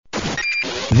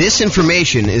This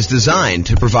information is designed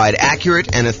to provide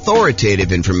accurate and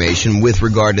authoritative information with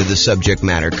regard to the subject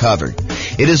matter covered.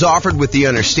 It is offered with the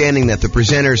understanding that the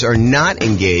presenters are not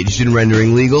engaged in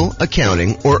rendering legal,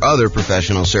 accounting, or other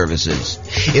professional services.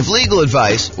 If legal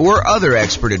advice or other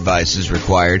expert advice is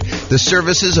required, the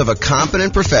services of a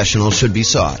competent professional should be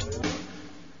sought.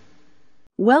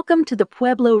 Welcome to the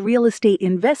Pueblo Real Estate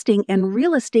Investing and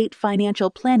Real Estate Financial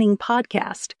Planning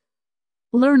podcast.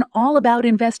 Learn all about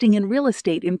investing in real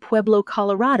estate in Pueblo,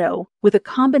 Colorado, with a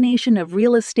combination of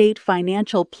real estate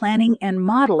financial planning and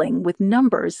modeling with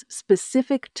numbers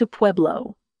specific to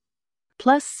Pueblo.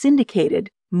 Plus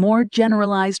syndicated, more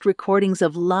generalized recordings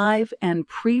of live and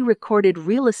pre-recorded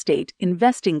real estate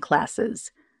investing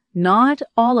classes, not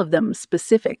all of them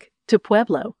specific to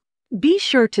Pueblo. Be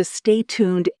sure to stay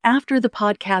tuned after the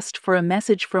podcast for a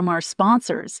message from our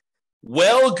sponsors.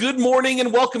 Well, good morning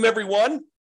and welcome, everyone.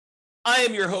 I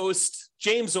am your host,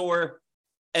 James Orr,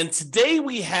 and today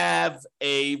we have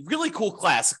a really cool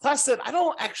class, a class that I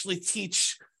don't actually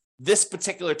teach this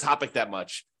particular topic that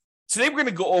much. Today we're going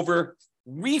to go over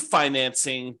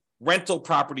refinancing rental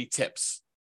property tips.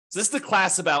 So this is the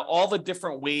class about all the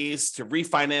different ways to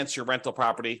refinance your rental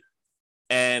property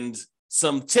and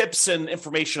some tips and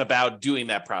information about doing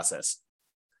that process.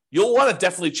 You'll want to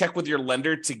definitely check with your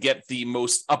lender to get the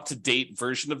most up-to-date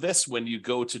version of this when you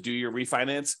go to do your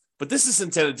refinance. But this is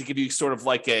intended to give you sort of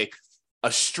like a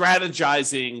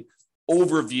strategizing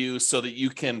overview so that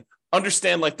you can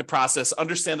understand like the process,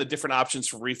 understand the different options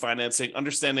for refinancing,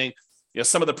 understanding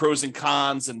some of the pros and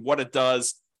cons and what it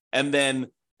does, and then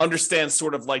understand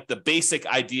sort of like the basic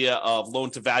idea of loan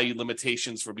to value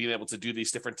limitations for being able to do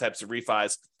these different types of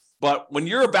refis. But when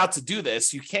you're about to do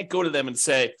this, you can't go to them and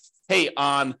say, hey,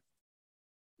 on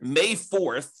May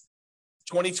 4th,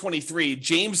 2023,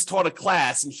 James taught a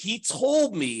class and he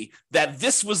told me that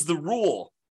this was the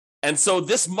rule. And so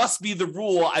this must be the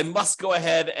rule. I must go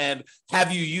ahead and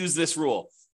have you use this rule.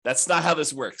 That's not how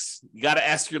this works. You got to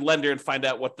ask your lender and find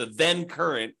out what the then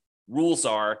current rules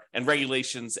are and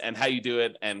regulations and how you do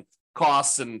it and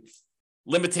costs and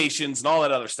limitations and all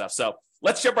that other stuff. So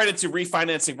let's jump right into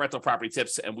refinancing rental property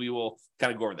tips and we will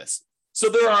kind of go over this. So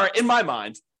there are, in my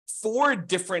mind, 4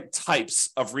 different types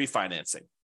of refinancing.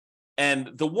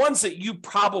 And the ones that you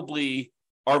probably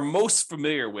are most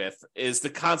familiar with is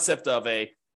the concept of a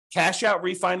cash out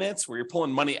refinance where you're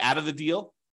pulling money out of the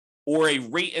deal, or a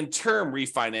rate and term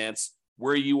refinance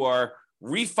where you are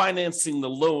refinancing the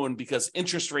loan because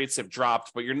interest rates have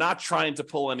dropped, but you're not trying to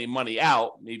pull any money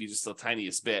out, maybe just the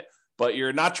tiniest bit, but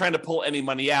you're not trying to pull any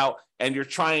money out and you're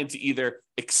trying to either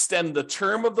extend the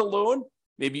term of the loan.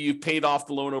 Maybe you've paid off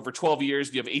the loan over 12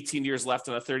 years, you have 18 years left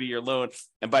on a 30-year loan,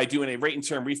 and by doing a rate and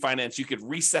term refinance, you could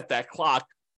reset that clock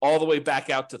all the way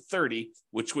back out to 30,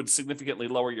 which would significantly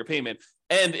lower your payment.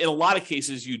 And in a lot of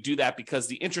cases, you do that because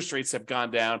the interest rates have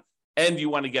gone down and you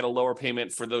want to get a lower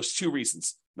payment for those 2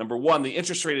 reasons. Number 1, the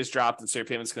interest rate has dropped, and so your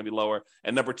payment's going to be lower.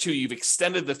 And number 2, you've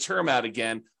extended the term out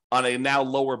again on a now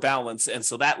lower balance, and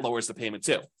so that lowers the payment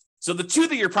too. So the 2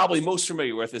 that you're probably most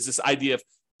familiar with is this idea of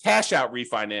cash out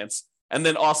refinance, and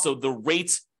then also the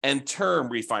rate and term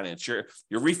refinance. You're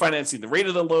refinancing the rate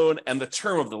of the loan and the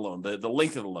term of the loan, the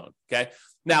length of the loan, okay?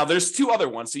 Now, there's 2 other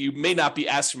ones that you may not be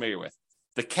as familiar with.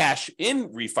 The cash in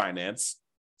refinance.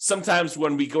 Sometimes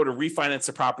when we go to refinance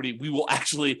a property, we will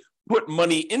actually put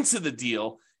money into the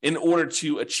deal in order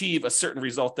to achieve a certain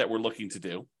result that we're looking to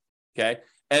do, okay?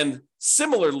 And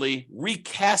similarly,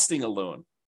 recasting a loan.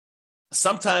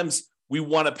 Sometimes we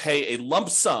want to pay a lump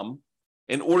sum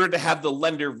in order to have the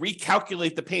lender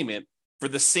recalculate the payment for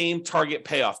the same target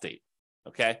payoff date,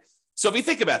 okay? So if you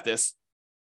think about this,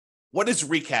 what is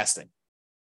recasting?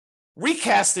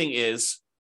 Recasting is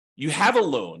you have a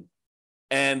loan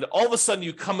and all of a sudden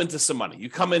you come into some money. You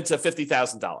come into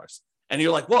 $50,000 and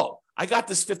you're like, whoa, I got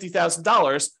this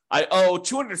 $50,000. I owe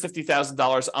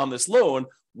 $250,000 on this loan.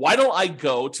 Why don't I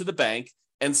go to the bank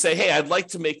and say, hey, I'd like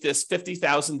to make this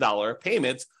 $50,000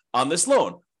 payment on this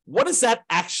loan? What does that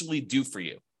actually do for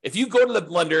you? If you go to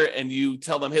the lender and you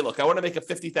tell them, hey, look, I want to make a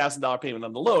 $50,000 payment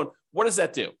on the loan, what does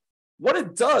that do? What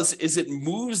it does is it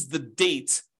moves the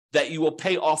date that you will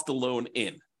pay off the loan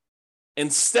in.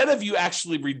 Instead of you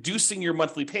actually reducing your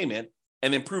monthly payment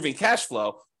and improving cash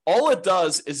flow, all it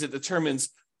does is it determines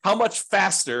how much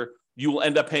faster you will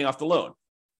end up paying off the loan.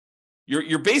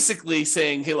 You're basically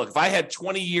saying, hey, look, if I had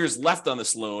 20 years left on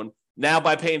this loan, now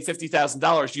by paying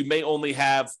 $50,000, you may only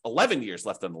have 11 years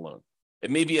left on the loan.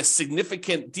 It may be a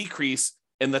significant decrease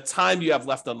in the time you have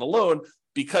left on the loan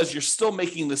because you're still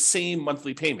making the same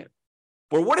monthly payment.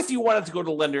 But what if you wanted to go to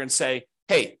the lender and say,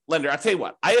 hey, lender, I'll tell you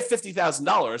what, I have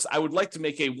 $50,000. I would like to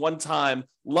make a one-time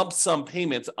lump sum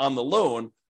payment on the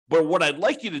loan But what I'd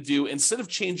like you to do, instead of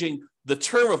changing the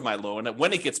term of my loan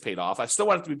when it gets paid off, I still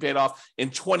want it to be paid off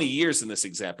in 20 years in this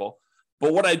example.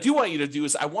 But what I do want you to do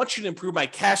is I want you to improve my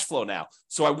cash flow now.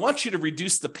 So I want you to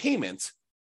reduce the payment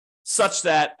such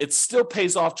that it still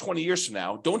pays off 20 years from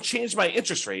now. Don't change my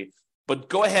interest rate, but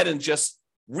go ahead and just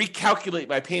recalculate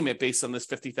my payment based on this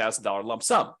 $50,000 lump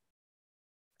sum.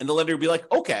 And the lender will be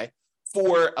like, okay,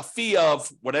 for a fee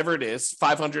of whatever it is,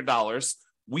 $500,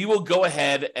 we will go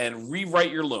ahead and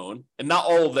rewrite your loan. And not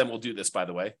all of them will do this, by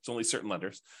the way. It's only certain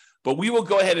lenders. But we will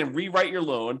go ahead and rewrite your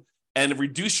loan and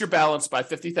reduce your balance by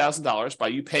 $50,000 by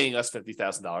you paying us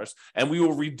 $50,000. And we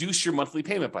will reduce your monthly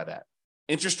payment by that.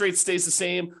 Interest rate stays the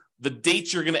same. The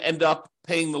date you're going to end up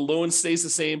paying the loan stays the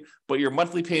same, but your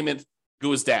monthly payment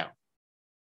goes down.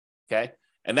 Okay?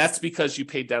 And that's because you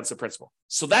paid down some principal.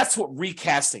 So that's what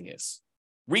recasting is.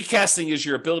 Recasting is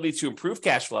your ability to improve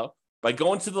cash flow by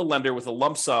going to the lender with a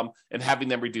lump sum and having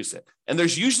them reduce it. And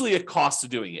there's usually a cost to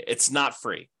doing it. It's not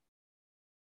free.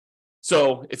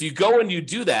 So if you go and you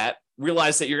do that,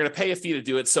 realize that you're going to pay a fee to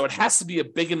do it. So it has to be a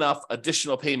big enough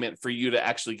additional payment for you to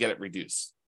actually get it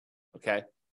reduced. Okay.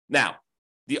 Now,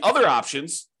 the other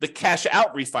options, the cash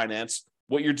out refinance,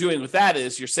 what you're doing with that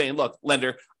is you're saying, look,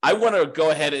 lender, I want to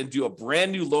go ahead and do a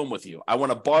brand new loan with you. I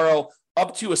want to borrow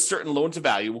up to a certain loan to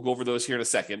value. We'll go over those here in a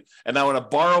second. And I want to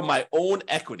borrow my own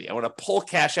equity. I want to pull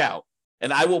cash out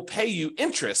and I will pay you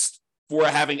interest for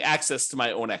having access to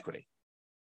my own equity.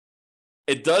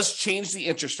 It does change the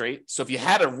interest rate. So if you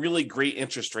had a really great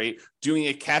interest rate, doing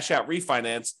a cash out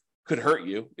refinance could hurt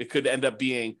you. It could end up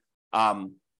being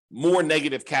more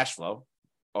negative cash flow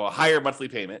or a higher monthly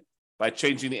payment by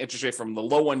changing the interest rate from the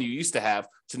low one you used to have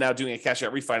to now doing a cash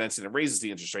out refinance, and it raises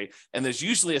the interest rate. And there's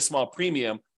usually a small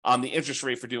premium on the interest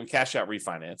rate for doing cash out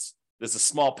refinance. There's a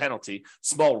small penalty,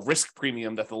 small risk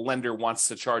premium that the lender wants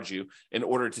to charge you in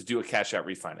order to do a cash out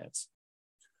refinance.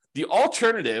 The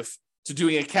alternative to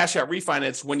doing a cash out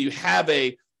refinance, when you have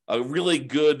a really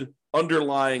good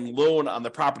underlying loan on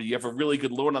the property, you have a really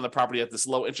good loan on the property at this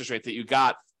low interest rate that you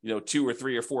got 2 or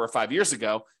 3 or 4 or 5 years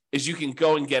ago, is you can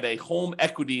go and get a home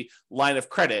equity line of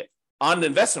credit on an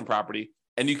investment property,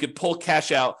 and you could pull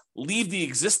cash out, leave the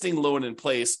existing loan in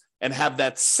place, and have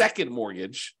that second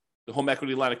mortgage, the home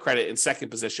equity line of credit, in second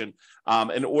position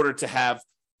in order to have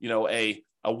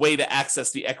a way to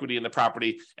access the equity in the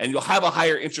property. And you'll have a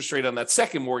higher interest rate on that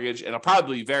second mortgage, and it'll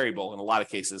probably be variable in a lot of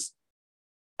cases.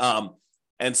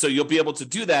 And so you'll be able to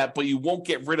do that, but you won't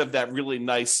get rid of that really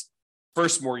nice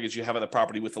first mortgage you have on the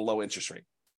property with a low interest rate.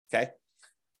 Okay.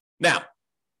 Now,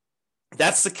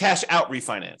 that's the cash out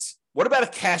refinance. What about a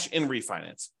cash in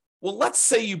refinance? Well, let's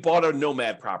say you bought a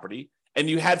nomad property and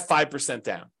you had 5%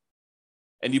 down,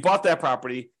 and you bought that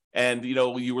property, and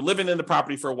you were living in the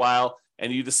property for a while,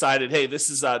 and you decided, hey, this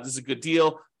is a good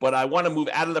deal, but I want to move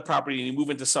out of the property, and you move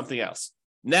into something else.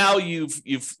 Now you've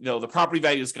the property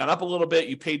value has gone up a little bit.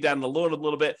 You paid down the loan a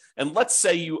little bit, and let's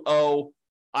say you owe,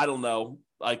 I don't know,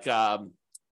 like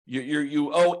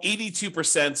you owe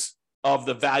 82% of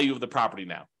the value of the property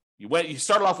now. You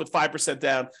started off with 5%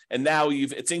 down, and now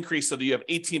it's increased so that you have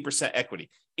 18% equity,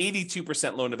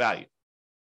 82% loan to value.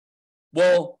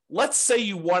 Well, let's say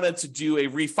you wanted to do a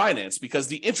refinance because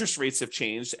the interest rates have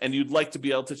changed, and you'd like to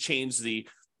be able to change the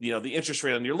interest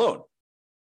rate on your loan.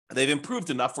 They've improved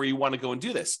enough where you want to go and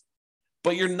do this,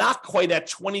 but you're not quite at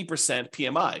 20%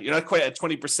 PMI. You're not quite at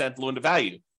 20% loan to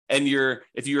value, and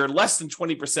if you're less than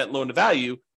 20% loan to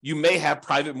value, you may have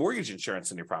private mortgage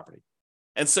insurance on your property.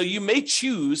 And so you may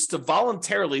choose to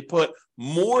voluntarily put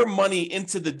more money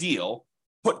into the deal,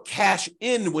 put cash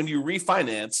in when you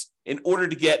refinance in order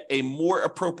to get a more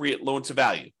appropriate loan to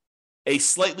value, a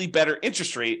slightly better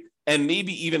interest rate, and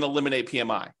maybe even eliminate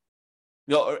PMI.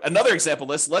 Another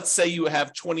example is, let's say you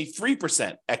have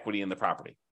 23% equity in the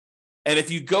property. And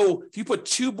if you put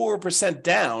 2% more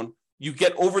down, you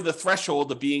get over the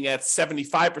threshold of being at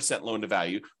 75% loan to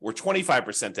value or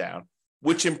 25% down,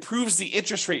 which improves the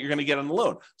interest rate you're going to get on the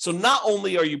loan. So not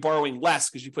only are you borrowing less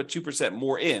because you put 2%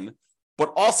 more in,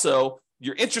 but also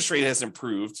your interest rate has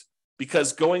improved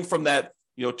because going from that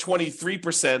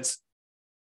 23%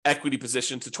 equity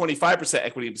position to 25%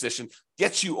 equity position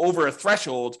gets you over a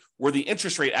threshold where the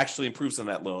interest rate actually improves on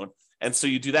that loan. And so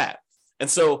you do that. And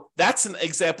so that's an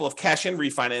example of cash in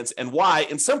refinance, and why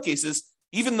in some cases,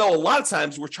 even though a lot of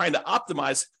times we're trying to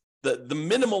optimize the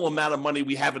minimal amount of money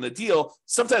we have in a deal,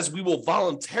 sometimes we will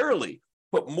voluntarily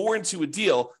put more into a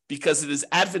deal because it is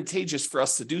advantageous for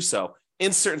us to do so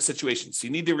in certain situations. So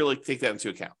you need to really take that into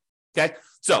account. Okay.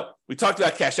 So we talked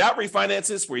about cash out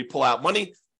refinances where you pull out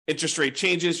money, interest rate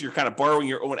changes, you're kind of borrowing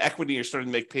your own equity, you're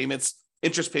starting to make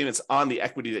interest payments on the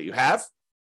equity that you have.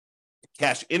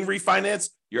 Cash in refinance,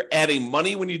 you're adding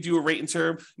money when you do a rate and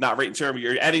term, not rate and term.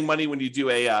 You're adding money when you do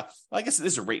I guess it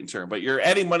is a rate and term, but you're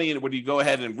adding money when you go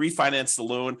ahead and refinance the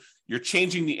loan. You're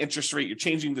changing the interest rate. You're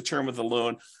changing the term of the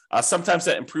loan. Sometimes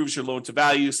that improves your loan to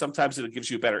value. Sometimes it gives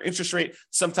you a better interest rate.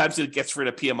 Sometimes it gets rid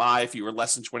of PMI if you were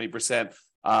less than 20%,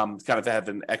 kind of have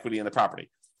an equity in the property.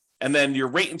 And then your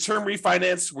rate and term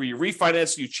refinance, where you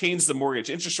refinance, you change the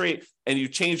mortgage interest rate and you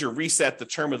change or reset the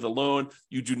term of the loan.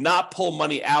 You do not pull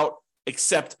money out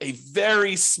except a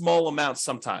very small amount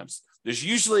sometimes. There's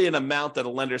usually an amount that a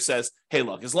lender says, hey,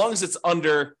 look, as long as it's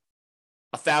under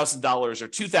 $1,000 or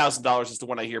 $2,000 is the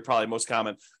one I hear probably most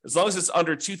common. As long as it's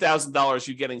under $2,000,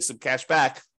 you're getting some cash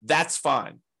back, that's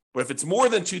fine. But if it's more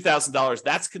than $2,000,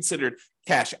 that's considered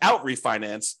cash out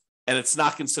refinance, and it's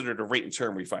not considered a rate and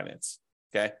term refinance,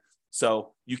 okay?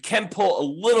 So you can pull a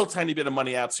little tiny bit of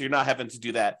money out, so you're not having to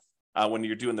do that when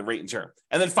you're doing the rate and term.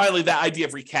 And then finally, that idea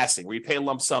of recasting, where you pay a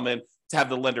lump sum in to have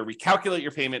the lender recalculate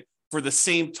your payment for the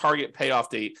same target payoff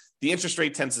date. The interest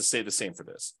rate tends to stay the same for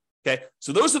this. Okay,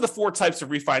 so those are the 4 types of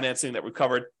refinancing that we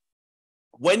covered.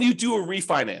 When you do a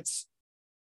refinance,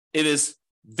 it is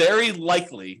very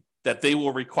likely that they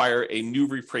will require a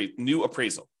new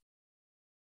appraisal.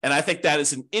 And I think that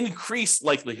is an increased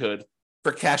likelihood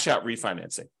for cash out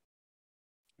refinancing.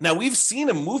 Now, we've seen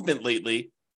a movement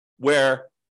lately where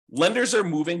lenders are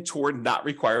moving toward not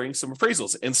requiring some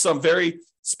appraisals in some very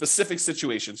specific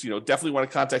situations. Definitely want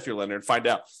to contact your lender and find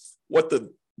out what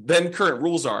the then current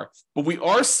rules are. But we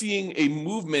are seeing a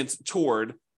movement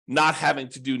toward not having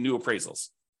to do new appraisals.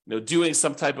 Doing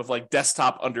some type of like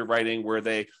desktop underwriting where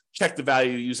they check the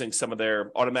value using some of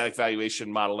their automatic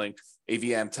valuation modeling,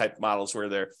 AVM type models where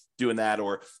they're doing that.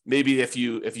 Or maybe if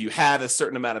you had a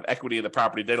certain amount of equity in the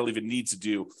property, they don't even need to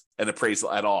do an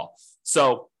appraisal at all.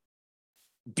 So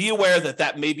be aware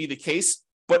that may be the case,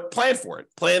 but plan for it.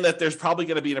 Plan that there's probably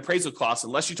going to be an appraisal cost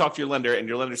unless you talk to your lender and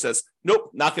your lender says,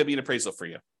 nope, not going to be an appraisal for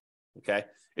you. Okay.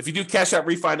 If you do cash out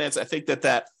refinance, I think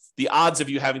that the odds of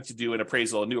you having to do a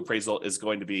new appraisal is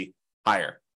going to be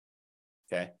higher.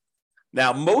 Okay.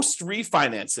 Now, most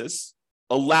refinances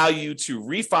allow you to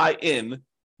refi in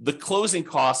the closing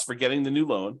costs for getting the new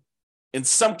loan. In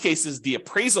some cases, the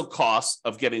appraisal costs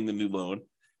of getting the new loan.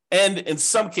 And in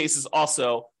some cases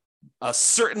also a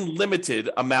certain limited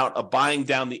amount of buying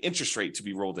down the interest rate to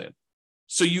be rolled in.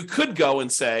 So you could go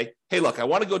and say, hey, look, I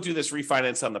want to go do this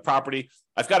refinance on the property.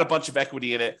 I've got a bunch of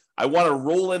equity in it. I want to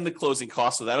roll in the closing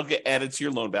costs, so that'll get added to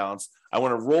your loan balance. I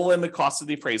want to roll in the cost of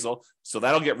the appraisal, so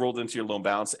that'll get rolled into your loan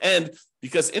balance. And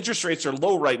because interest rates are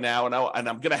low right now, and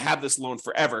I'm going to have this loan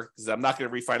forever because I'm not going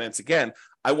to refinance again,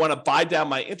 I want to buy down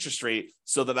my interest rate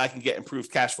so that I can get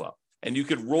improved cash flow. And you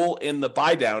could roll in the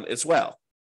buy down as well.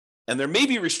 And there may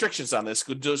be restrictions on this,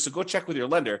 so go check with your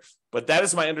lender. But that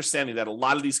is my understanding that a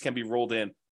lot of these can be rolled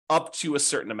in up to a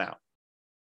certain amount.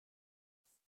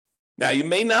 Now, you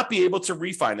may not be able to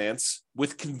refinance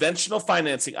with conventional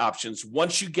financing options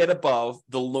once you get above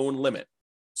the loan limit.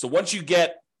 So once you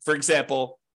get, for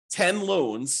example, 10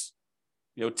 loans,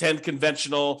 10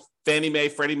 conventional Fannie Mae,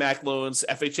 Freddie Mac loans,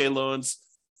 FHA loans,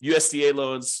 USDA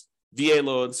loans, VA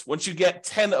loans, once you get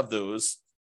 10 of those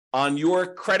on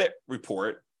your credit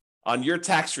report, on your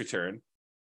tax return,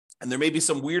 and there may be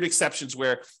some weird exceptions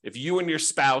where if you and your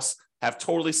spouse have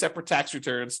totally separate tax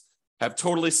returns, have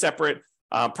totally separate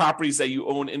properties that you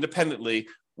own independently,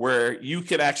 where you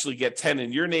could actually get 10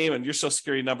 in your name and your social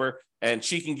security number, and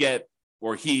she can get,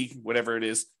 or he, whatever it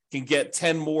is, can get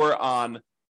 10 more on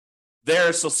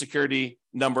their social security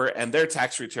number and their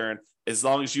tax return, as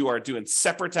long as you are doing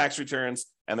separate tax returns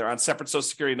and they're on separate social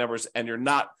security numbers and you're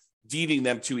not deeding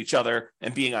them to each other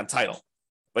and being on title.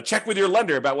 But check with your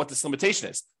lender about what this limitation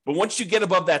is. But once you get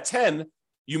above that 10,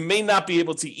 you may not be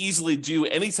able to easily do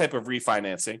any type of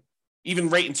refinancing, even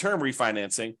rate and term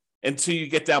refinancing, until you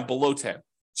get down below 10.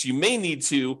 So you may need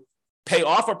to pay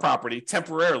off a property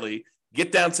temporarily,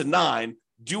 get down to 9,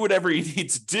 do whatever you need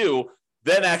to do,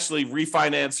 then actually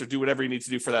refinance or do whatever you need to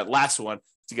do for that last one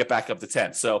to get back up to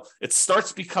 10. So it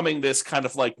starts becoming this kind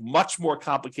of like much more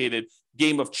complicated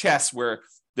game of chess where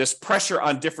there's pressure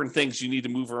on different things you need to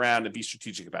move around and be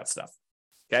strategic about stuff.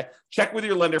 Okay. Check with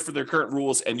your lender for their current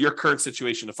rules and your current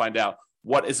situation to find out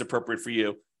what is appropriate for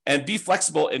you, and be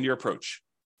flexible in your approach.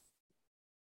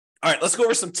 All right, let's go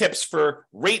over some tips for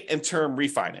rate and term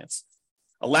refinance.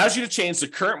 Allows you to change the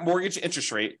current mortgage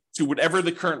interest rate to whatever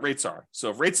the current rates are.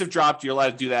 So if rates have dropped, you're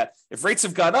allowed to do that. If rates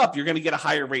have gone up, you're going to get a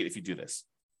higher rate if you do this.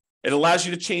 It allows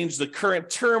you to change the current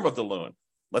term of the loan.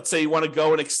 Let's say you want to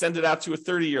go and extend it out to a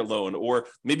 30-year loan, or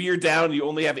maybe you're down, you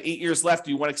only have 8 years left,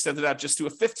 you want to extend it out just to a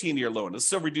 15-year loan. It'll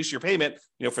still reduce your payment,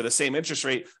 for the same interest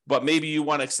rate, but maybe you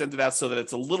want to extend it out so that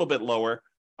it's a little bit lower.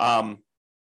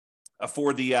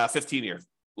 for the 15-year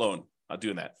loan,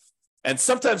 doing that. And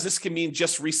sometimes this can mean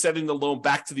just resetting the loan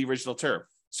back to the original term.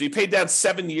 So you paid down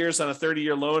 7 years on a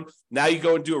 30-year loan. Now you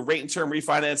go and do a rate and term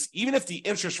refinance. Even if the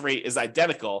interest rate is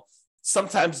identical,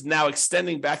 sometimes now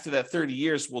extending back to that 30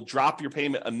 years will drop your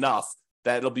payment enough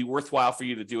that it'll be worthwhile for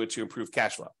you to do it to improve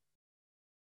cash flow.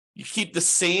 You keep the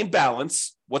same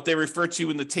balance, what they refer to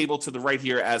in the table to the right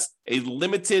here as a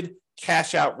limited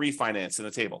cash out refinance in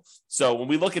the table. So when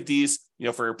we look at these,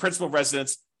 for principal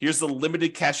residence, here's the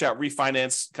limited cash out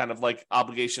refinance, kind of like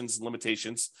obligations and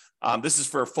limitations. This is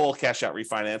for a full cash out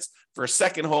refinance. For a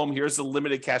second home, here's the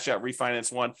limited cash out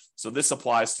refinance one. So this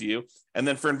applies to you. And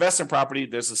then for investment property,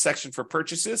 there's a section for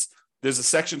purchases. There's a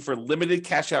section for limited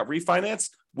cash out refinance,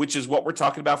 which is what we're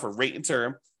talking about for rate and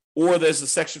term. Or there's a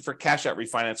section for cash out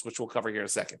refinance, which we'll cover here in a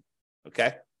second.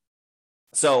 Okay.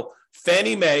 So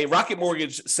Fannie Mae, Rocket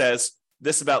Mortgage says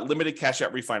this about limited cash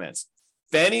out refinance.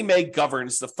 Fannie Mae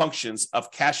governs the functions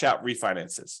of cash out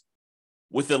refinances.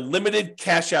 With a limited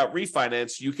cash out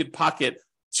refinance, you could pocket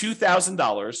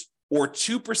 $2,000 or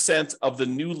 2% of the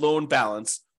new loan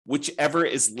balance, whichever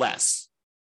is less.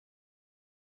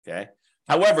 Okay.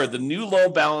 However, the new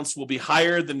loan balance will be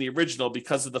higher than the original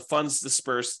because of the funds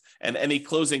dispersed and any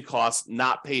closing costs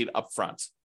not paid upfront.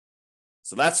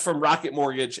 So that's from Rocket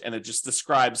Mortgage, and it just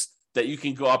describes that you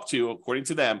can go up to, according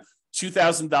to them,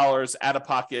 $2,000 out of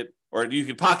pocket, or you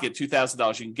can pocket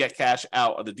 $2,000. You can get cash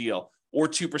out of the deal, or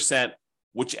 2%,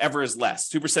 whichever is less,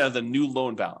 2% of the new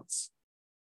loan balance.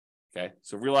 Okay,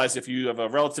 so realize if you have a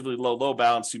relatively low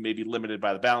balance, you may be limited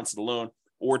by the balance of the loan,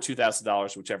 or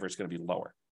 $2,000, whichever is going to be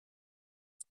lower.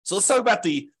 So let's talk about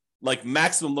the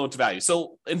maximum loan to value.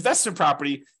 So investment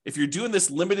property, if you're doing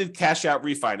this limited cash out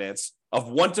refinance of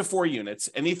 1 to 4 units,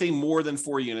 anything more than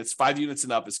 4 units, 5 units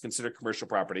and up is considered commercial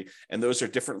property. And those are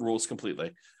different rules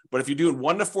completely. But if you're doing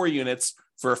 1 to 4 units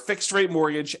for a fixed rate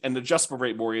mortgage and adjustable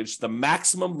rate mortgage, the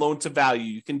maximum loan to value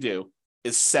you can do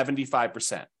is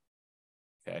 75%.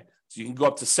 Okay. So you can go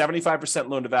up to 75%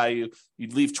 loan to value.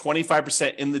 You'd leave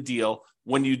 25% in the deal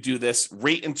when you do this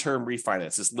rate and term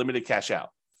refinance, this limited cash out.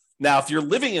 Now, if you're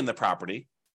living in the property,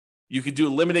 you could do a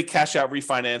limited cash out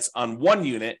refinance on 1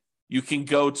 unit. You can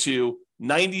go to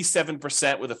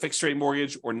 97% with a fixed rate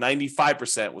mortgage or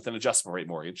 95% with an adjustable rate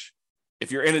mortgage.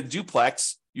 If you're in a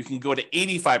duplex, you can go to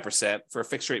 85% for a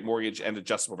fixed rate mortgage and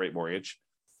adjustable rate mortgage.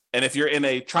 And if you're in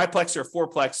a triplex or a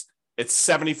fourplex, it's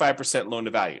 75% loan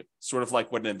to value, sort of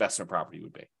like what an investment property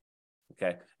would be.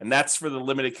 Okay. And that's for the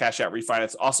limited cash out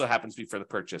refinance. Also happens to be for the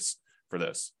purchase for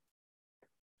those.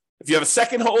 If you have a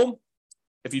second home,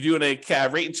 if you're doing a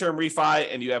rate and term refi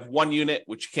and you have 1 unit,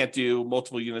 which you can't do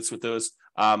multiple units with those,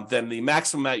 then the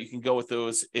maximum amount you can go with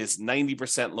those is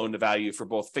 90% loan to value for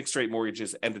both fixed rate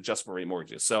mortgages and adjustable rate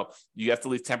mortgages. So you have to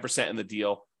leave 10% in the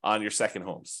deal on your second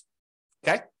homes.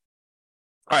 Okay.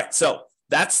 All right. So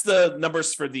that's the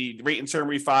numbers for the rate and term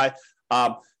refi.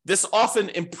 This often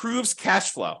improves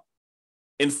cash flow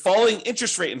in falling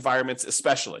interest rate environments,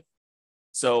 especially.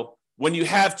 So when you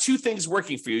have 2 things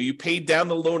working for you, you paid down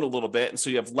the loan a little bit, and so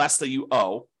you have less that you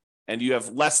owe, and you have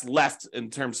less left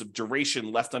in terms of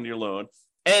duration left on your loan.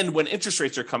 And when interest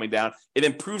rates are coming down, it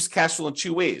improves cash flow in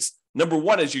 2 ways. Number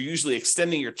one is you're usually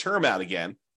extending your term out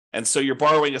again, and so you're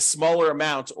borrowing a smaller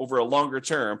amount over a longer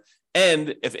term.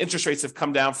 And if interest rates have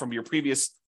come down from your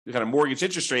previous kind of mortgage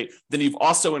interest rate, then you've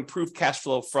also improved cash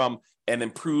flow from an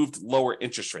improved lower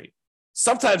interest rate.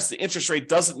 Sometimes the interest rate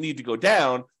doesn't need to go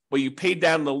down, but you paid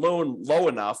down the loan low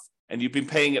enough and you've been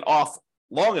paying it off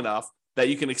long enough that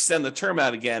you can extend the term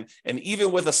out again. And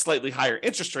even with a slightly higher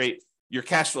interest rate, your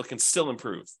cash flow can still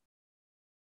improve.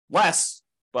 Less,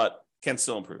 but can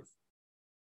still improve.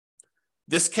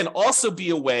 This can also be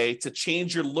a way to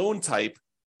change your loan type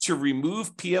to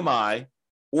remove PMI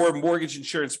or mortgage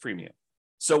insurance premium.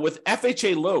 So with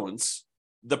FHA loans,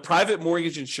 the private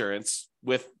mortgage insurance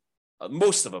with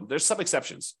most of them, there's some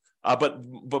exceptions, but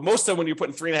most of them when you're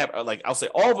putting 3.5%, I'll say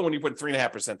all of them when you're putting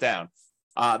 3.5% down,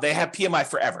 they have PMI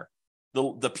forever.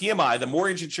 The PMI, the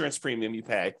mortgage insurance premium you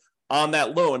pay on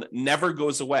that loan never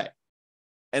goes away.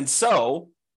 And so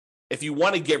if you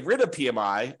want to get rid of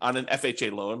PMI on an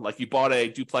FHA loan, like you bought a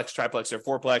duplex, triplex, or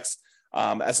fourplex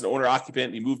as an owner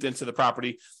occupant, you moved into the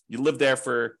property, you lived there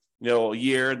for a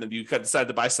year, and then you decided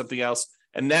to buy something else.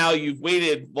 And now you've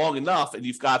waited long enough and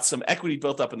you've got some equity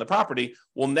built up in the property.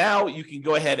 Well, now you can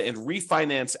go ahead and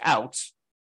refinance out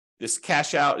this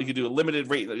cash out. You can do a limited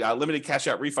cash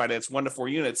out refinance, 1 to 4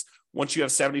 units, once you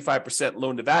have 75%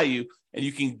 loan to value, and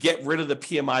you can get rid of the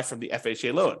PMI from the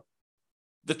FHA loan.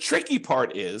 The tricky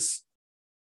part is,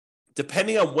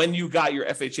 depending on when you got your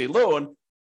FHA loan,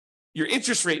 your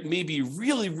interest rate may be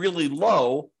really, really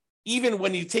low, even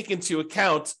when you take into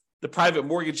account the private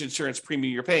mortgage insurance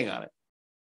premium you're paying on it.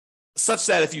 Such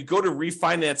that if you go to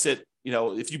refinance it,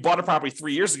 if you bought a property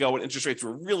 3 years ago when interest rates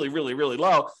were really, really, really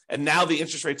low, and now the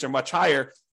interest rates are much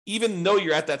higher, even though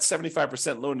you're at that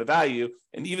 75% loan to value,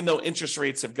 and even though interest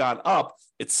rates have gone up,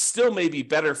 it still may be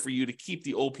better for you to keep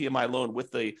the old PMI loan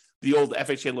with the old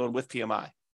FHA loan with PMI.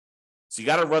 So you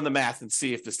got to run the math and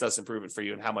see if this does improve it for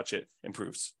you and how much it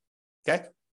improves. Okay.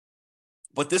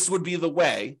 But this would be the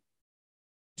way,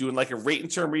 doing like a rate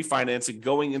and term refinance and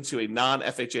going into a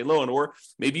non-FHA loan, or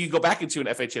maybe you go back into an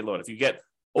FHA loan. If you get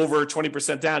over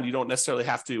 20% down, you don't necessarily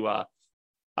have to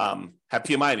have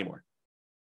PMI anymore.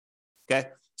 Okay.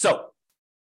 So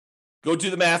go do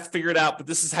the math, figure it out. But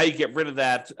this is how you get rid of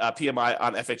that PMI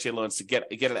on FHA loans to get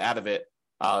it out of it,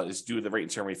 is do the rate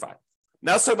and term refi.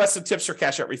 Now let's talk about some tips for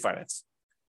cash out refinance.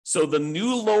 So the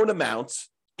new loan amount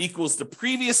equals the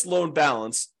previous loan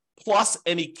balance plus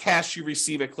any cash you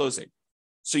receive at closing.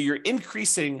 So you're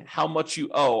increasing how much you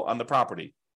owe on the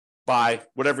property by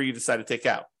whatever you decide to take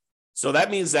out. So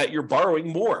that means that you're borrowing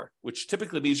more, which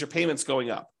typically means your payment's going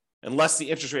up, unless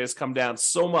the interest rate has come down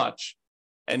so much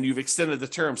and you've extended the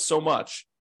term so much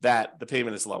that the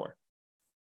payment is lower.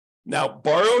 Now,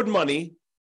 borrowed money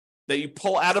that you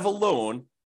pull out of a loan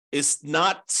is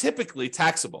not typically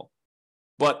taxable,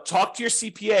 but talk to your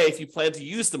CPA if you plan to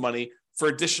use the money for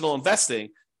additional investing,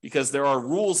 because there are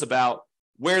rules about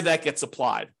where that gets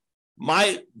applied.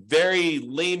 My very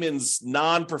layman's,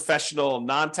 non-professional,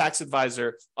 non-tax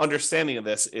advisor understanding of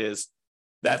this is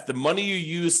that the money you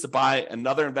use to buy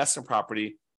another investment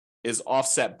property is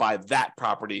offset by that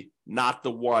property, not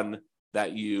the one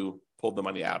that you pulled the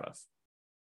money out of.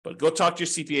 But go talk to your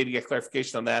CPA to get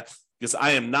clarification on that, because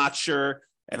I am not sure,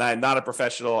 and I am not a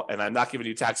professional, and I'm not giving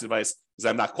you tax advice because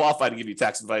I'm not qualified to give you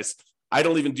tax advice. I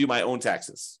don't even do my own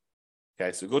taxes.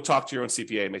 Okay, so go talk to your own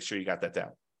CPA and make sure you got that down.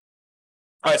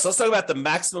 All right, so let's talk about the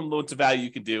maximum loan to value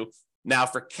you can do now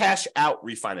for cash out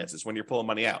refinances when you're pulling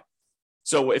money out.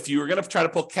 So if you were going to try to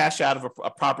pull cash out of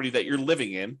a property that you're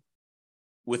living in,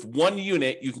 with one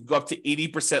unit, you can go up to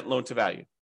 80% loan to value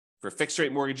for fixed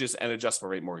rate mortgages and adjustable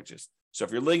rate mortgages. So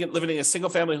if you're living in a single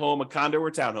family home, a condo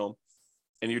or townhome,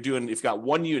 and you've got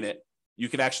one unit, you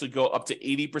can actually go up to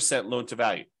 80% loan to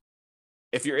value.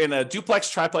 If you're in a duplex,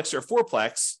 triplex, or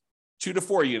fourplex, 2 to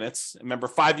 4 units, remember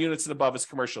 5 units and above is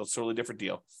commercial, it's a totally different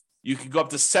deal. You can go up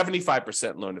to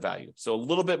 75% loan to value. So a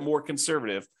little bit more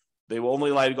conservative. They will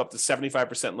only allow you to go up to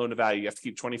 75% loan to value. You have to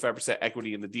keep 25%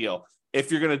 equity in the deal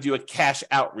if you're going to do a cash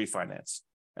out refinance.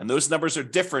 And those numbers are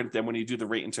different than when you do the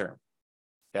rate and term.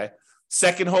 Okay.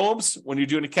 Second homes, when you're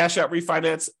doing a cash out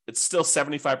refinance, it's still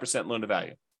 75% loan to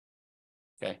value.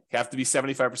 Okay. You have to be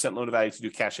 75% loan to value to do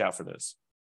cash out for those.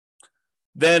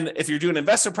 Then if you're doing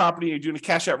investment property, you're doing a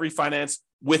cash out refinance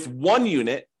with one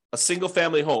unit, a single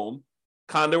family home,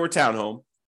 condo or townhome,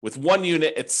 with one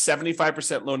unit, it's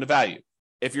 75% loan to value.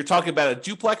 If you're talking about a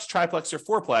duplex, triplex, or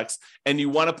fourplex, and you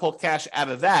want to pull cash out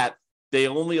of that, they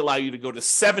only allow you to go to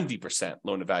 70%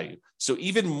 loan to value. So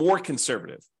even more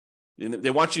conservative.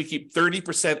 They want you to keep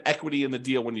 30% equity in the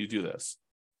deal when you do this.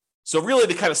 So really,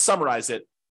 to kind of summarize it,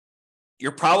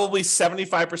 you're probably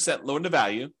 75% loan to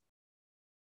value,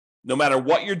 no matter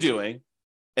what you're doing,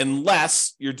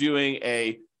 unless you're doing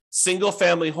a single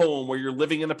family home where you're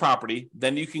living in the property,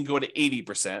 then you can go to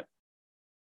 80%.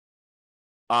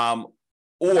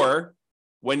 Or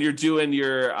when you're doing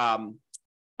your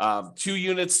 2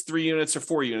 units, 3 units, or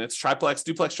 4 units, triplex,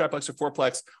 duplex, triplex, or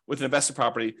fourplex with an investment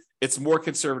property, it's more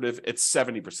conservative. It's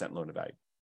 70% loan to value.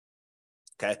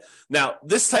 Okay. Now,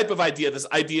 this idea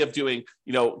of doing,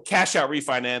 cash out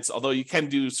refinance, although you can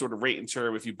do sort of rate and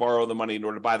term if you borrow the money in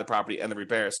order to buy the property and the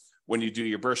repairs when you do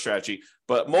your burst strategy.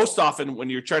 But most often when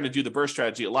you're trying to do the burst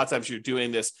strategy, a lot of times you're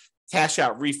doing this cash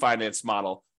out refinance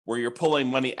model where you're pulling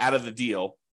money out of the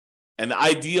deal. And the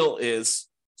ideal is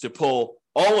to pull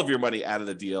all of your money out of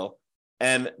the deal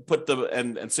and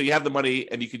and so you have the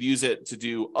money and you could use it to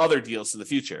do other deals in the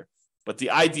future. But the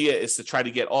idea is to try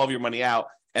to get all of your money out.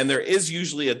 And there is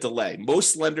usually a delay.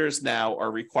 Most lenders now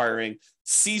are requiring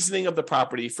seasoning of the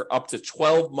property for up to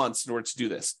 12 months in order to do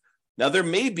this. Now, there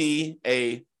may be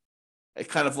a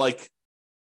kind of like,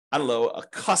 a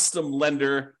custom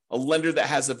lender, a lender that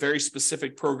has a very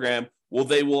specific program. Well,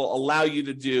 they will allow you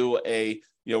to do a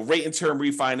rate and term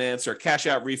refinance or cash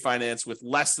out refinance with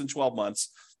less than 12 months.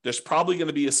 There's probably going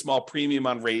to be a small premium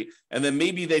on rate. And then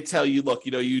maybe they tell you, look,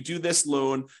 you do this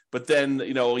loan, but then,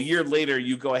 a year later,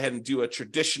 you go ahead and do a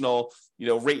traditional,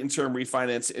 rate and term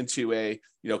refinance into a,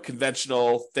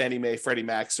 conventional Fannie Mae, Freddie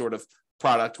Mac sort of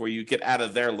product where you get out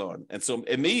of their loan. And so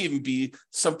it may even be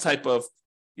some type of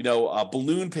a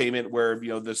balloon payment where,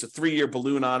 there's a 3-year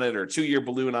balloon on it or a 2-year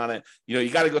balloon on it. You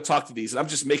got to go talk to these. And I'm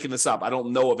just making this up. I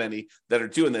don't know of any that are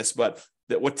doing this, but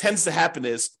what tends to happen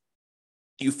is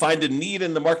you find a need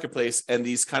in the marketplace and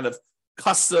these kind of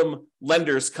custom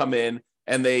lenders come in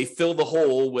and they fill the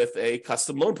hole with a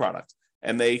custom loan product.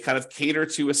 And they kind of cater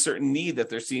to a certain need that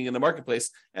they're seeing in the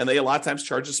marketplace. And they a lot of times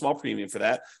charge a small premium for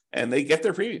that. And they get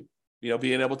their premium,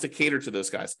 being able to cater to those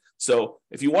guys. So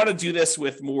if you want to do this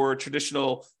with more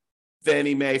traditional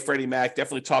Fannie Mae, Freddie Mac,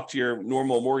 definitely talk to your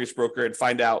normal mortgage broker and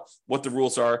find out what the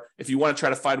rules are. If you want to try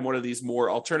to find one of these more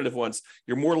alternative ones,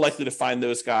 you're more likely to find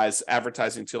those guys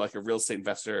advertising to like a real estate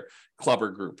investor club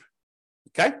or group.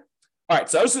 Okay. All right.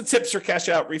 So those are the tips for cash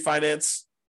out refinance.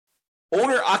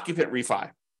 Owner occupant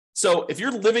refi. So if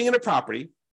you're living in a property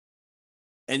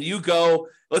and you go,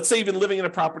 let's say you've been living in a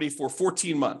property for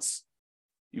 14 months,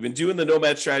 you've been doing the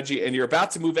nomad strategy and you're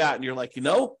about to move out and you're like,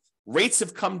 rates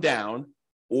have come down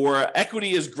or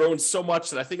equity has grown so much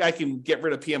that I think I can get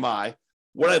rid of PMI.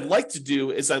 What I'd like to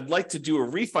do is I'd like to do a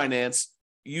refinance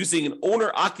using an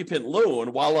owner occupant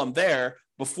loan while I'm there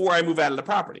before I move out of the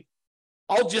property.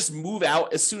 I'll just move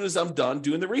out as soon as I'm done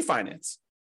doing the refinance.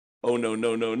 Oh,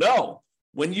 no.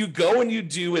 When you go and you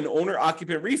do an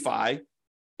owner-occupant refi,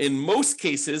 in most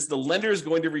cases, the lender is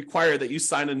going to require that you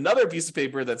sign another piece of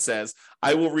paper that says,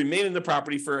 I will remain in the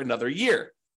property for another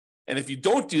year. And if you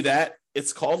don't do that,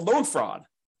 it's called loan fraud.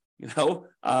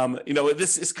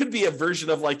 This could be a version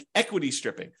of like equity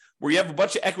stripping, where you have a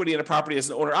bunch of equity in a property as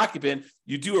an owner-occupant,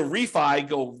 you do a refi,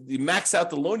 you max out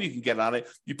the loan you can get on it,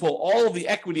 you pull all of the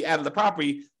equity out of the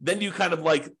property, then you kind of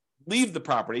like leave the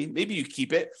property. Maybe you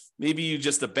keep it. Maybe you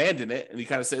just abandon it and you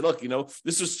kind of say, look,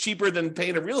 this was cheaper than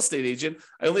paying a real estate agent.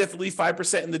 I only have to leave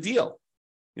 5% in the deal.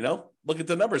 Look at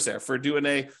the numbers there for doing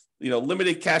a,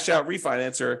 limited cash out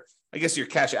refinance, or I guess your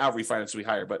cash out refinance will be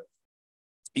higher, but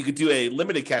you could do a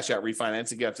limited cash out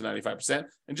refinance and get up to 95%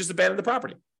 and just abandon the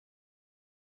property.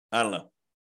 I don't know.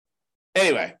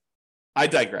 Anyway, I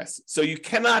digress. So you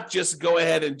cannot just go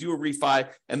ahead and do a refi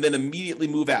and then immediately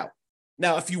move out.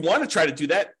 Now, if you want to try to do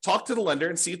that, talk to the lender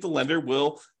and see if the lender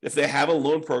will, if they have a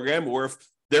loan program or if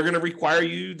they're going to require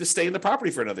you to stay in the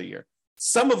property for another year.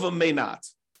 Some of them may not,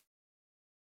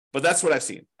 but that's what I've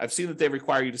seen. I've seen that they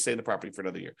require you to stay in the property for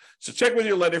another year. So check with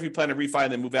your lender if you plan to refi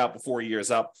and then move out before a year is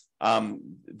up.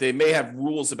 They may have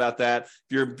rules about that.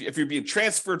 If you're being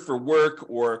transferred for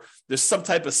work or there's some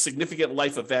type of significant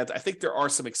life event, I think there are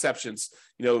some exceptions.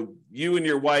 You and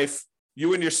your wife,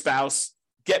 you and your spouse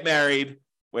get married.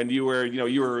 When you were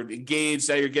engaged,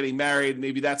 now you're getting married.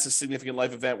 Maybe that's a significant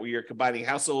life event where you're combining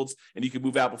households and you can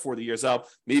move out before the year's up.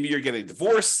 Maybe you're getting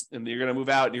divorced and you're going to move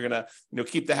out and you're going to,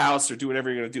 keep the house or do whatever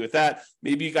you're going to do with that.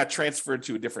 Maybe you got transferred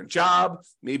to a different job.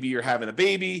 Maybe you're having a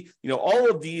baby. All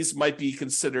of these might be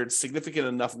considered significant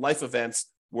enough life events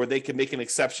where they can make an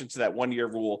exception to that 1-year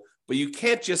rule. But you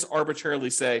can't just arbitrarily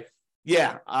say,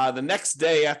 the next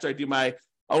day after I do my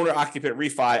owner occupant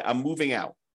refi, I'm moving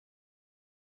out.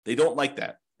 They don't like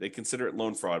that. They consider it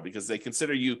loan fraud because they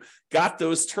consider you got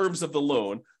those terms of the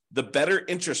loan, the better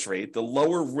interest rate, the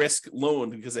lower risk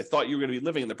loan because they thought you were going to be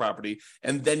living in the property,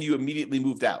 and then you immediately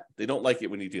moved out. They don't like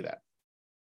it when you do that.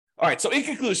 All right, so in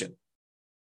conclusion,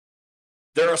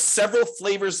 there are several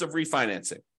flavors of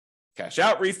refinancing. Cash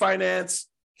out refinance,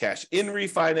 cash in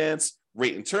refinance,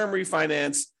 rate and term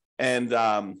refinance, and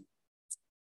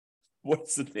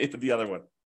what's the name of the other one?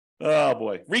 Oh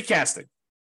boy, recasting.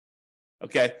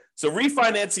 Okay, so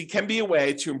refinancing can be a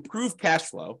way to improve cash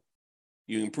flow.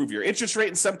 You improve your interest rate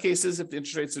in some cases. If the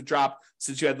interest rates have dropped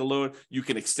since you had the loan, you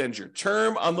can extend your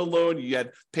term on the loan. You had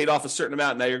paid off a certain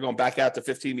amount. Now you're going back out to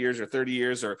 15 years or 30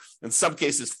 years, or in some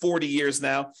cases, 40 years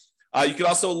now. You can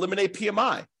also eliminate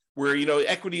PMI, where,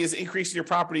 equity is increasing your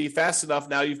property fast enough.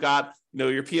 Now you've got,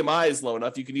 your PMI is low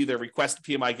enough. You can either request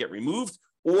PMI get removed,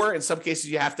 or in some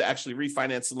cases, you have to actually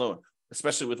refinance the loan,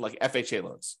 especially with like FHA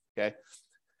loans. Okay.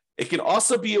 It can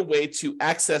also be a way to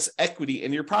access equity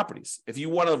in your properties. If you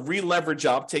want to re-leverage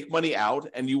up, take money out,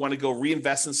 and you want to go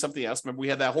reinvest in something else. Remember, we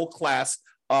had that whole class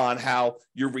on how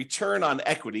your return on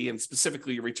equity, and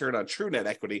specifically your return on true net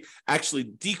equity, actually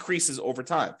decreases over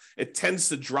time. It tends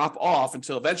to drop off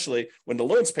until eventually, when the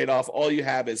loan's paid off, all you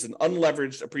have is an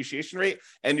unleveraged appreciation rate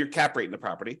and your cap rate in the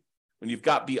property. When you've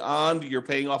got beyond your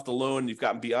paying off the loan, you've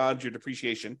gotten beyond your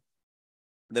depreciation,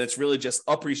 then it's really just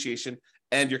appreciation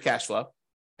and your cash flow.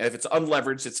 And if it's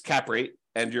unleveraged, it's cap rate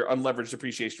and your unleveraged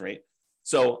appreciation rate.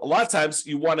 So a lot of times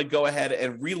you want to go ahead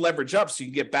and re-leverage up so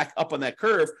you can get back up on that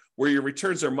curve where your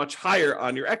returns are much higher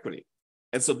on your equity.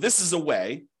 And so this is a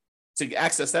way to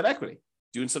access that equity,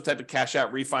 doing some type of cash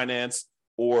out refinance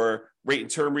or rate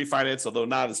and term refinance, although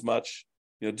not as much.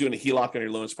 doing a HELOC on your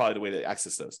loan is probably the way to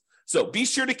access those. So be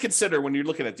sure to consider when you're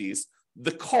looking at these,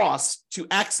 the cost to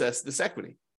access this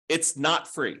equity. It's not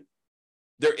free.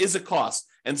 There is a cost.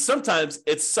 And sometimes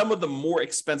it's some of the more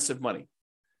expensive money.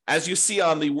 As you see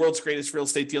on the World's Greatest Real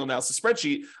Estate Deal Analysis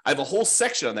spreadsheet, I have a whole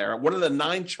section on there. One of the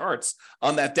 9 charts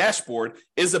on that dashboard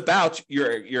is about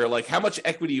your like how much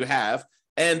equity you have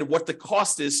and what the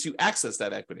cost is to access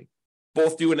that equity.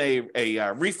 Both doing a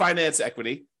refinance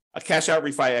equity, a cash out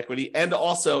refi equity, and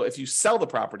also if you sell the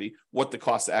property, what the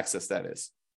cost to access that is.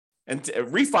 And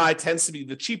refi tends to be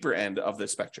the cheaper end of the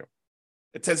spectrum.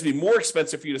 It tends to be more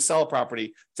expensive for you to sell a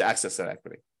property to access that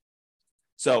equity.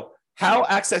 So how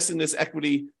accessing this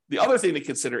equity, the other thing to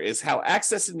consider is how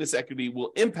accessing this equity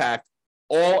will impact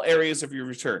all areas of your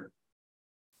return.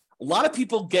 A lot of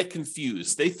people get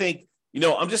confused. They think,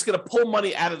 I'm just going to pull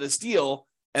money out of this deal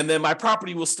and then my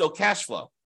property will still cash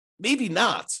flow. Maybe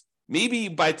not. Maybe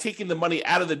by taking the money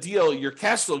out of the deal, your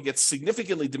cash flow gets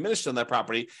significantly diminished on that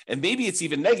property, and maybe it's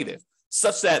even negative,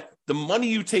 such that the money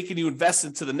you take and you invest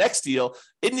into the next deal,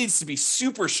 it needs to be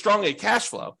super strong at cash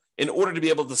flow in order to be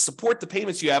able to support the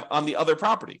payments you have on the other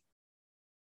property.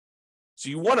 So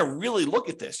you want to really look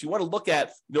at this. You want to look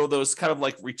at those kind of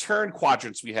like return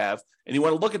quadrants we have, and you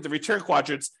want to look at the return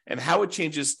quadrants and how it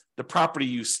changes the property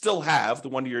you still have, the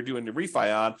one you're doing the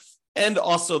refi on, and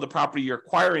also the property you're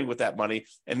acquiring with that money,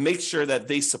 and make sure that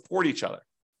they support each other.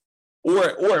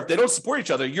 Or if they don't support each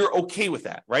other, you're okay with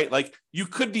that, right? Like you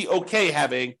could be okay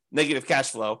having negative cash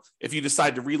flow if you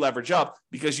decide to re-leverage up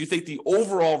because you think the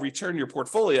overall return in your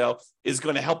portfolio is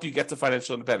going to help you get to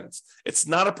financial independence. It's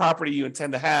not a property you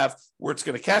intend to have where it's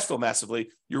going to cash flow massively.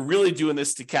 You're really doing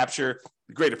this to capture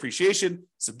the great appreciation,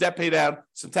 some debt pay down,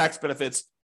 some tax benefits,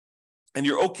 and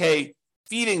you're okay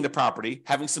feeding the property,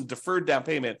 having some deferred down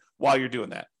payment while you're doing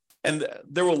that. And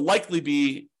there will likely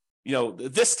be,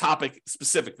 this topic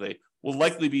specifically will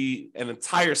likely be an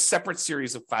entire separate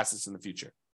series of classes in the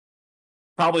future.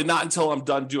 Probably not until I'm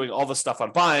done doing all the stuff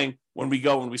on buying when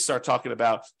we start talking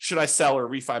about should I sell or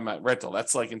refi my rental.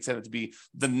 That's like intended to be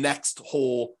the next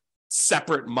whole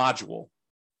separate module,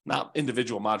 not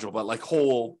individual module, but like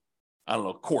whole,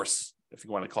 course, if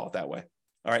you want to call it that way.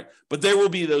 All right. But there will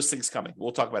be those things coming.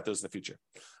 We'll talk about those in the future.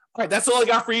 All right. That's all I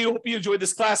got for you. Hope you enjoyed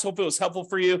this class. Hope it was helpful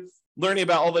for you, learning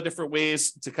about all the different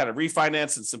ways to kind of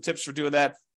refinance and some tips for doing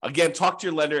that. Again, talk to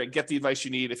your lender and get the advice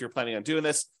you need if you're planning on doing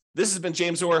this. This has been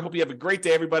James Orr. Hope you have a great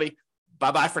day, everybody.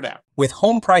 Bye-bye for now. With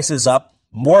home prices up,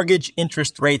 mortgage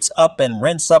interest rates up, and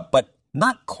rents up, but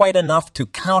not quite enough to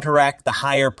counteract the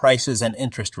higher prices and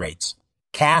interest rates,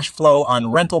 cash flow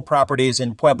on rental properties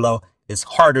in Pueblo is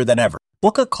harder than ever.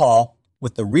 Book a call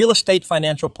with the Real Estate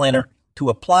Financial Planner to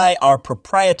apply our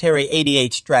proprietary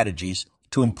 88 strategies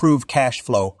to improve cash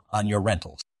flow on your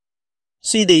rentals.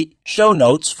 See the show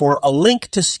notes for a link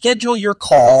to schedule your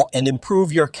call and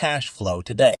improve your cash flow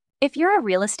today. If you're a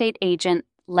real estate agent,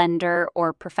 lender,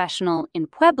 or professional in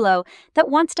Pueblo that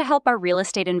wants to help our real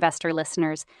estate investor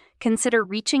listeners, consider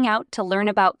reaching out to learn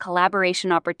about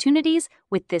collaboration opportunities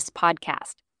with this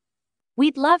podcast.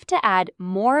 We'd love to add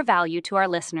more value to our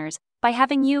listeners by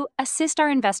having you assist our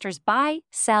investors buy,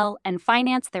 sell, and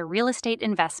finance their real estate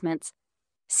investments.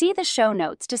 See the show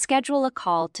notes to schedule a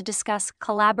call to discuss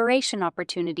collaboration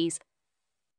opportunities